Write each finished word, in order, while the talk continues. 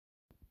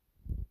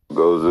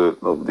Goes it.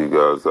 Hope you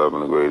guys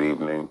having a great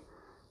evening.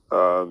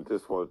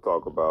 Just want to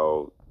talk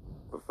about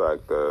the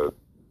fact that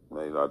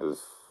I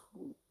just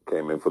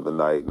came in for the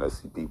night and I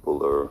see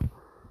people are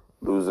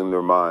losing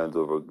their minds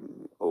over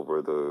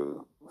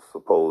the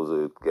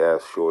supposed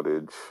gas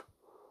shortage,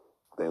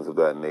 things of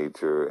that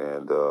nature,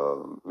 and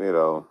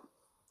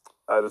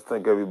I just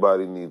think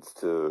everybody needs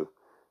to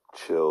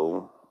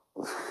chill.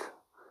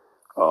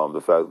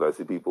 The fact that I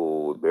see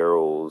people with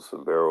barrels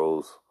and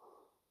barrels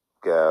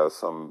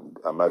gas.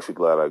 I'm actually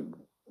glad I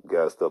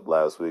gassed up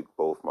last week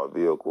both my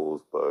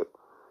vehicles, but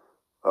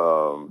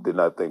did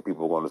not think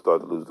people were going to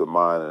start to lose their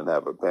mind and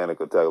have a panic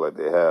attack like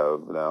they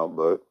have now.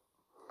 But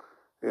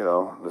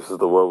this is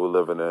the world we're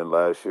living in.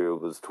 Last year it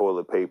was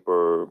toilet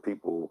paper.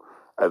 People.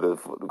 The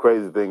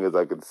crazy thing is,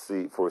 I could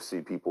foresee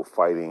people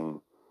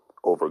fighting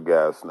over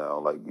gas now.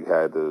 Like you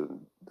had the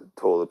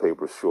toilet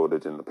paper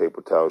shortage and the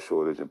paper towel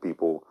shortage, and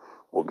people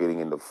were getting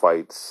into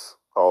fights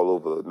all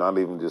over, not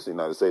even just the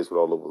United States, but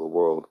all over the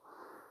world.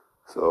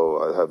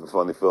 So I have a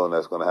funny feeling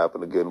that's going to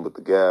happen again with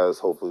the gas.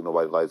 Hopefully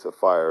nobody lights a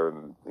fire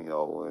and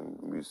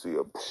you see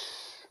a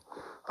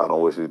I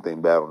don't wish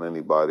anything bad on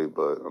anybody,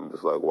 but I'm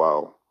just like,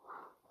 wow,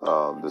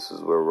 this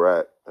is where we're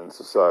at in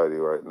society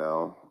right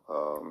now.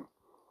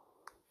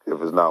 If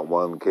it's not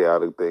one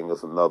chaotic thing,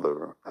 it's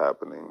another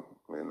happening.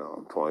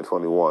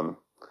 2021.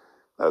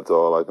 That's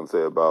all I can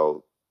say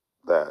about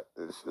that.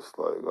 It's just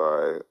like, all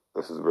right,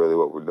 this is really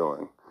what we're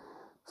doing.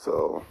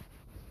 So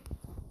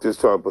just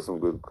trying to put some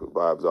good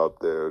vibes out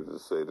there.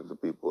 Just say to the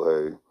people,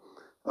 hey,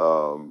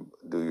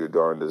 do your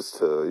darndest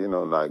to,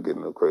 not get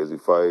in a crazy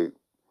fight.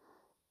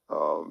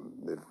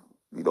 If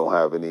you don't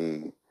have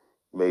any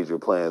major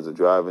plans to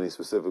drive any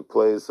specific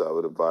place, I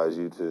would advise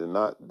you to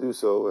not do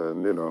so.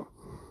 And,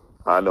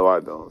 I know I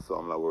don't, so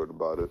I'm not worried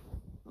about it.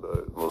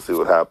 But we'll see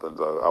what happens.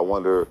 I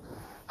wonder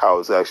how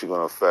it's actually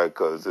going to affect,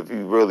 because if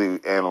you really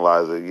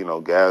analyze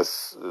it,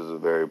 gas is a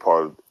very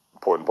important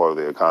part of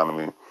the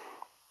economy.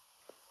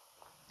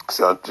 It's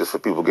not just for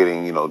people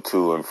getting,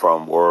 to and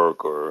from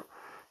work or,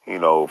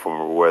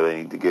 from where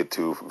they need to get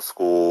to, from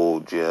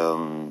school,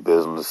 gym,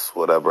 business,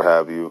 whatever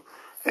have you,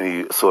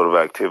 any sort of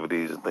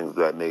activities and things of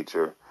that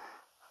nature.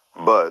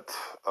 But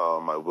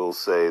I will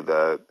say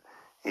that,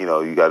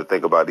 you got to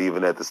think about,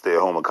 even at the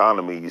stay-at-home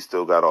economy, you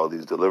still got all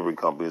these delivery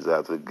companies that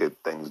have to get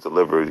things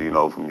delivered,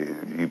 from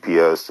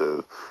your UPS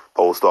to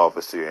post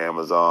office to your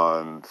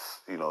Amazons,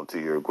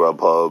 to your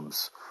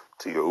Grubhubs,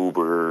 to your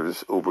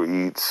Ubers,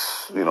 Uber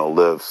Eats,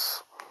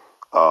 Lyfts,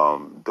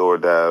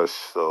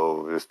 DoorDash.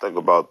 So just think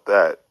about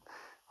that,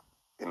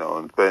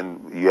 and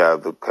then you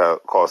have the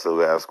cost of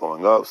gas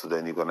going up. So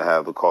then you're going to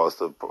have the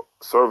cost of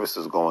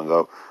services going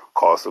up,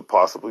 cost of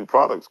possibly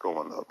products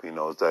going up.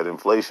 It's that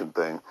inflation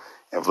thing.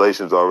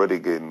 Inflation's already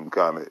getting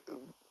kind of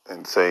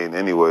insane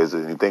anyways,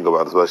 and you think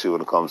about it, especially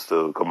when it comes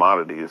to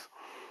commodities,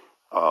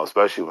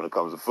 especially when it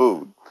comes to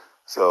food.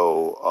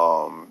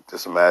 So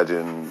just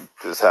imagine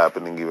this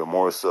happening even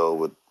more so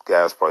with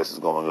gas prices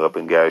going up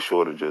and gas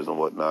shortages and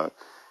whatnot.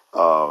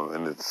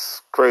 And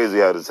it's crazy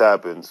how this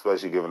happened,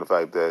 especially given the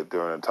fact that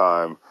during a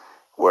time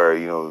where,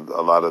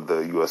 a lot of the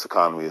U.S.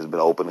 economy has been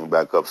opening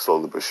back up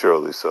slowly but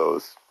surely. So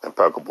it's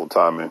impeccable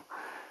timing.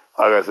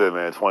 Like I said,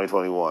 man,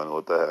 2021,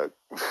 what the heck?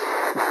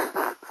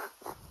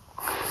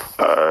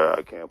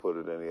 I can't put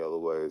it any other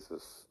way. It's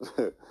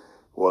just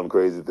one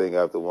crazy thing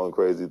after one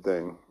crazy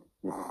thing.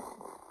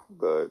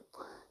 But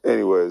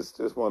anyways,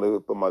 just want to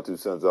put my 2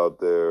 cents out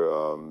there.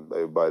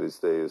 Everybody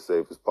stay as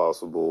safe as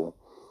possible.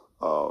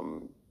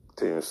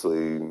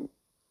 Continuously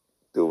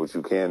do what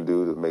you can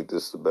do to make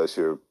this the best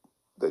year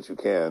that you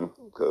can,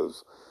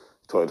 because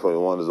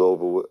 2021 is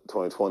over with,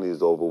 2020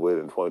 is over with,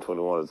 and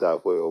 2021 is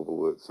halfway over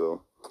with.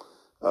 So,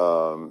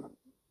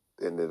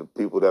 and the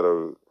people that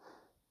are,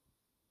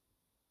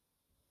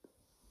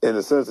 in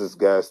a sense, this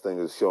gas thing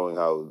is showing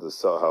how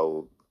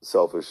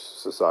selfish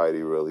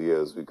society really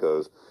is,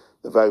 because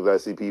the fact that I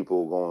see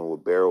people going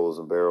with barrels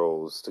and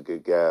barrels to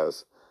get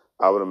gas,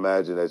 I would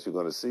imagine that you're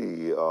going to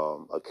see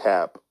a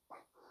cap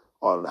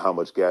on how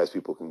much gas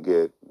people can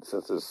get,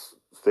 since this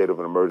state of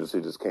an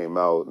emergency just came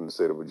out in the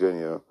state of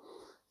Virginia.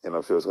 And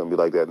I'm sure it's going to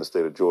be like that in the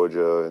state of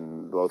Georgia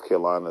and North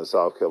Carolina and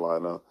South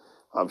Carolina.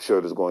 I'm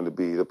sure they're probably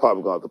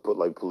going to have to put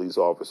like police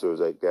officers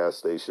at gas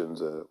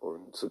stations or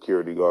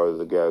security guards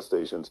at gas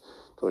stations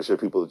to ensure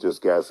people are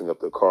just gassing up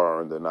their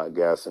car and they're not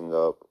gassing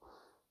up.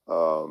 I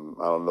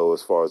don't know,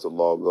 as far as the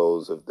law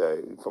goes, if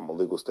they, from a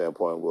legal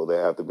standpoint, will they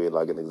have to be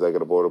like an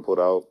executive order put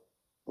out?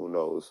 Who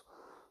knows?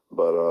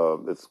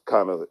 But it's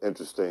kind of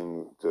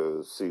interesting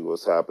to see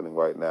what's happening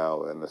right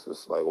now, and it's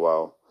just like,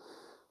 wow,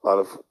 a lot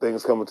of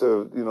things coming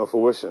to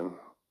fruition.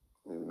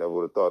 You never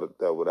would have thought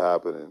that would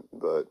happen,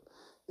 but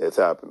it's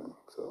happening.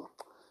 So,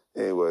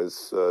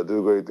 anyways, do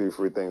a great 3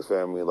 free things,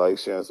 family. Like,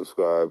 share, and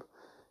subscribe.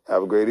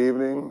 Have a great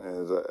evening.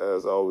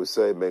 As I always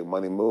say, make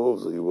money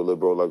moves, or you will live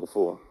broke like a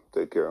fool.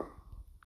 Take care.